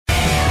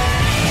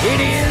It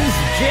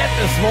is Jet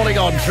this morning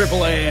on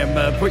Triple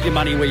M. Put your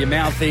money where your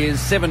mouth is.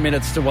 7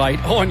 minutes to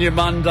wait on your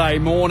Monday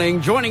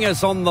morning. Joining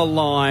us on the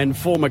line,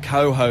 former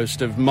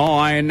co-host of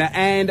mine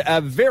and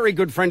a very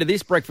good friend of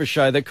this breakfast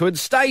show that could,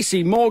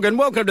 Stacey Morgan.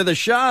 Welcome to the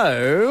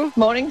show.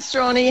 Morning,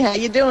 Strawny. How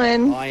you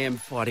doing? I am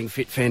fighting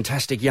fit,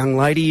 fantastic young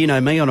lady. You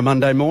know me on a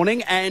Monday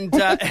morning. And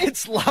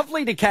it's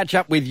lovely to catch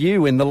up with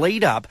you in the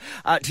lead-up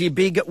to your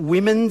big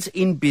Women's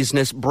in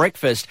Business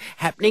breakfast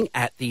happening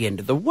at the end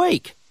of the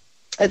week.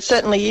 It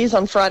certainly is.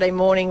 On Friday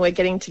morning, we're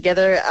getting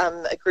together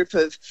a group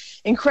of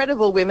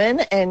incredible women,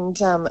 and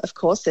of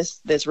course,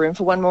 there's room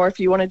for one more if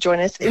you want to join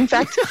us. In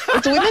fact,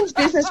 it's a women's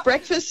business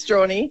breakfast,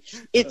 Strawny.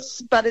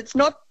 But it's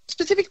not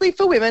specifically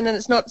for women, and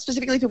it's not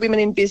specifically for women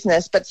in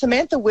business. But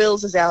Samantha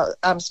Wills is our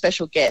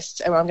special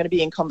guest, and I'm going to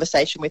be in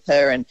conversation with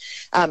her. And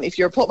if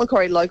you're a Port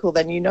Macquarie local,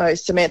 then you know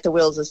Samantha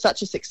Wills is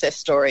such a success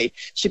story.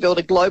 She built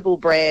a global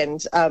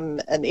brand,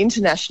 an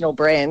international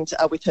brand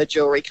with her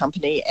jewellery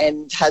company,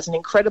 and has an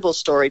incredible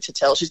story to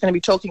tell. She's going to be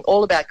talking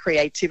all about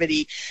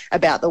creativity,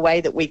 about the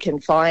way that we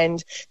can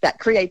find that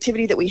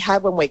creativity that we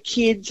have when we're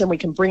kids, and we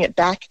can bring it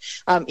back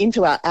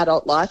into our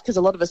adult life, because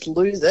a lot of us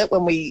lose it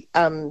when we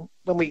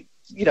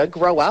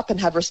grow up and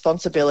have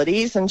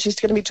responsibilities. And she's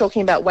going to be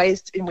talking about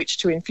ways in which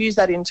to infuse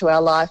that into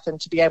our life and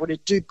to be able to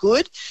do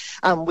good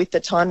with the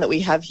time that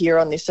we have here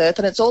on this earth.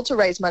 And it's all to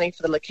raise money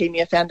for the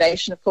Leukemia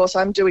Foundation. Of course,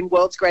 I'm doing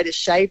World's Greatest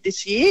Shave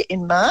this year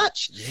in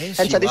March. Yes,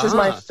 and so this is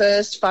my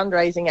first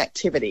fundraising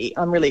activity.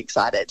 I'm really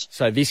excited.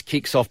 So this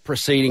kicks off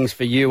proceedings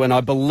for you, and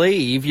I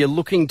believe you're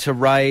looking to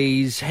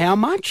raise how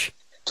much?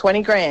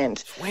 20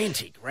 grand.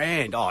 20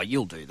 grand. Oh,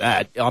 you'll do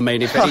that. I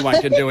mean, if anyone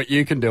can do it,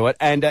 you can do it.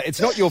 And it's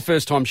not your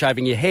first time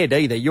shaving your head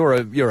either. You're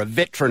a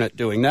veteran at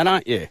doing that,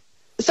 aren't you?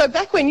 So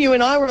back when you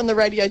and I were on the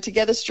radio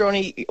together,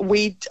 Strawny,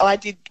 I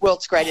did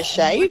World's Greatest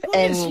Shave.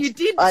 Yes, you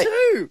did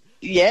too.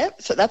 Yeah,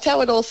 so that's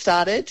how it all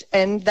started,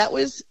 and that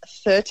was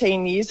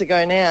 13 years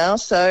ago now.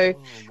 So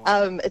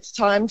it's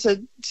time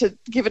to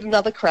give it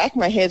another crack.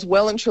 My hair's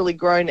well and truly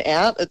grown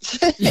out. It's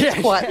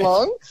quite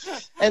long.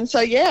 And so,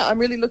 I'm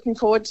really looking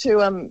forward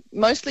to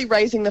mostly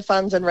raising the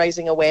funds and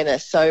raising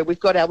awareness. So we've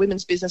got our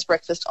Women's Business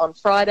Breakfast on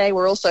Friday.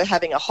 We're also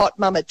having a Hot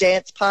Mama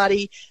dance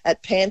party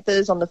at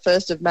Panthers on the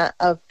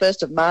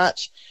 1st of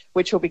March,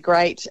 which will be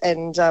great.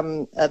 And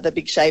the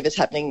big shave is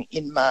happening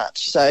in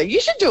March. So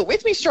you should do it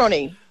with me,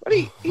 Strawny.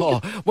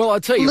 Well, I'll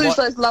tell you lose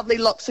those lovely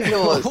locks of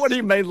yours. What do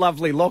you mean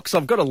lovely locks?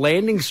 I've got a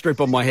landing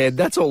strip on my head.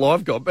 That's all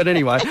I've got. But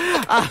anyway,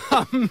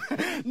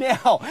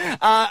 now,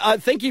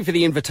 thank you for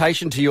the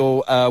invitation to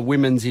your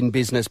Women's in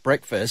Business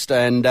breakfast.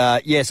 And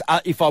yes,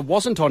 if I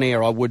wasn't on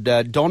air, I would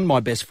don my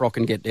best frock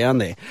and get down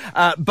there.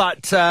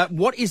 But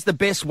what is the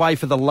best way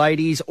for the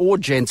ladies or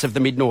gents of the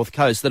Mid-North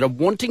Coast that are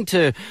wanting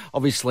to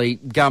obviously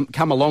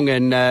come along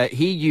and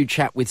hear you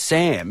chat with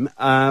Sam?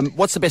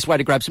 What's the best way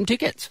to grab some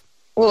tickets?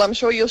 Well, I'm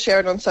sure you'll share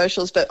it on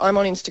socials, but I'm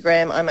on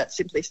Instagram. I'm at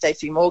Simply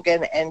Stacey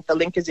Morgan, and the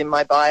link is in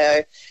my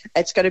bio.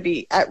 It's going to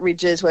be at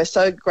Ridges. We're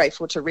so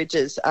grateful to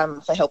Ridges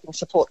for helping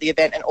support the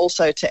event, and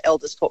also to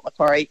Elders Port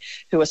Macquarie,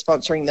 who are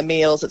sponsoring the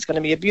meals. It's going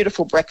to be a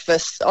beautiful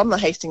breakfast on the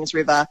Hastings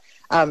River,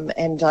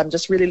 and I'm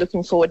just really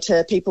looking forward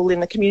to people in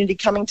the community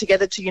coming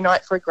together to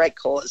unite for a great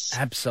cause.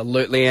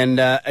 Absolutely, and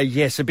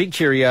yes, a big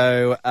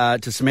cheerio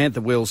to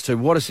Samantha Wills too.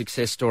 What a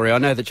success story! I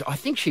know that I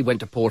think she went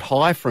to Port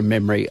High from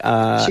memory.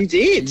 She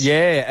did,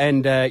 yeah,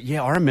 and.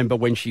 I remember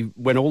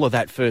when all of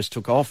that first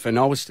took off, and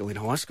I was still in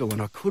high school,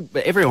 and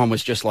everyone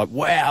was just like,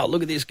 wow,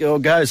 look at this girl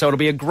go. So it'll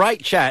be a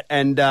great chat.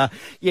 And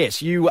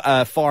yes, you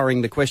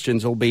firing the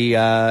questions will be,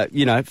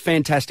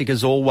 fantastic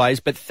as always.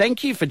 But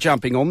thank you for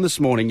jumping on this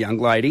morning, young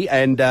lady.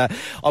 And I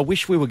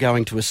wish we were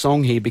going to a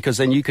song here, because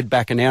then you could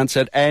back announce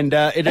it, and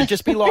it'd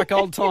just be like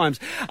old times.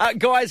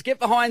 Guys, get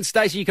behind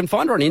Stacey. You can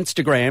find her on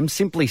Instagram,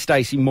 Simply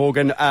Stacey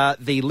Morgan.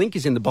 The link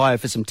is in the bio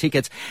for some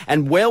tickets.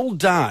 And well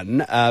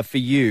done for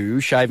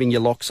you shaving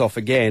your locks off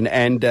again.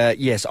 And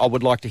yes, I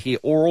would like to hear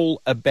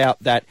all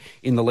about that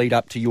in the lead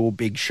up to your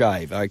big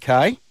shave,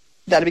 okay?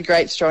 That'd be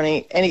great,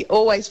 Strawny. And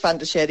always fun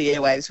to share the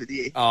airwaves with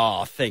you.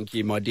 Oh, thank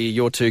you, my dear.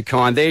 You're too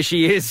kind. There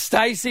she is,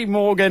 Stacey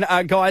Morgan.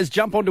 Guys,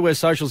 jump onto her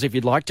socials if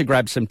you'd like to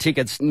grab some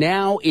tickets.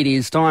 Now it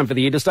is time for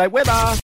the Interstate Weather.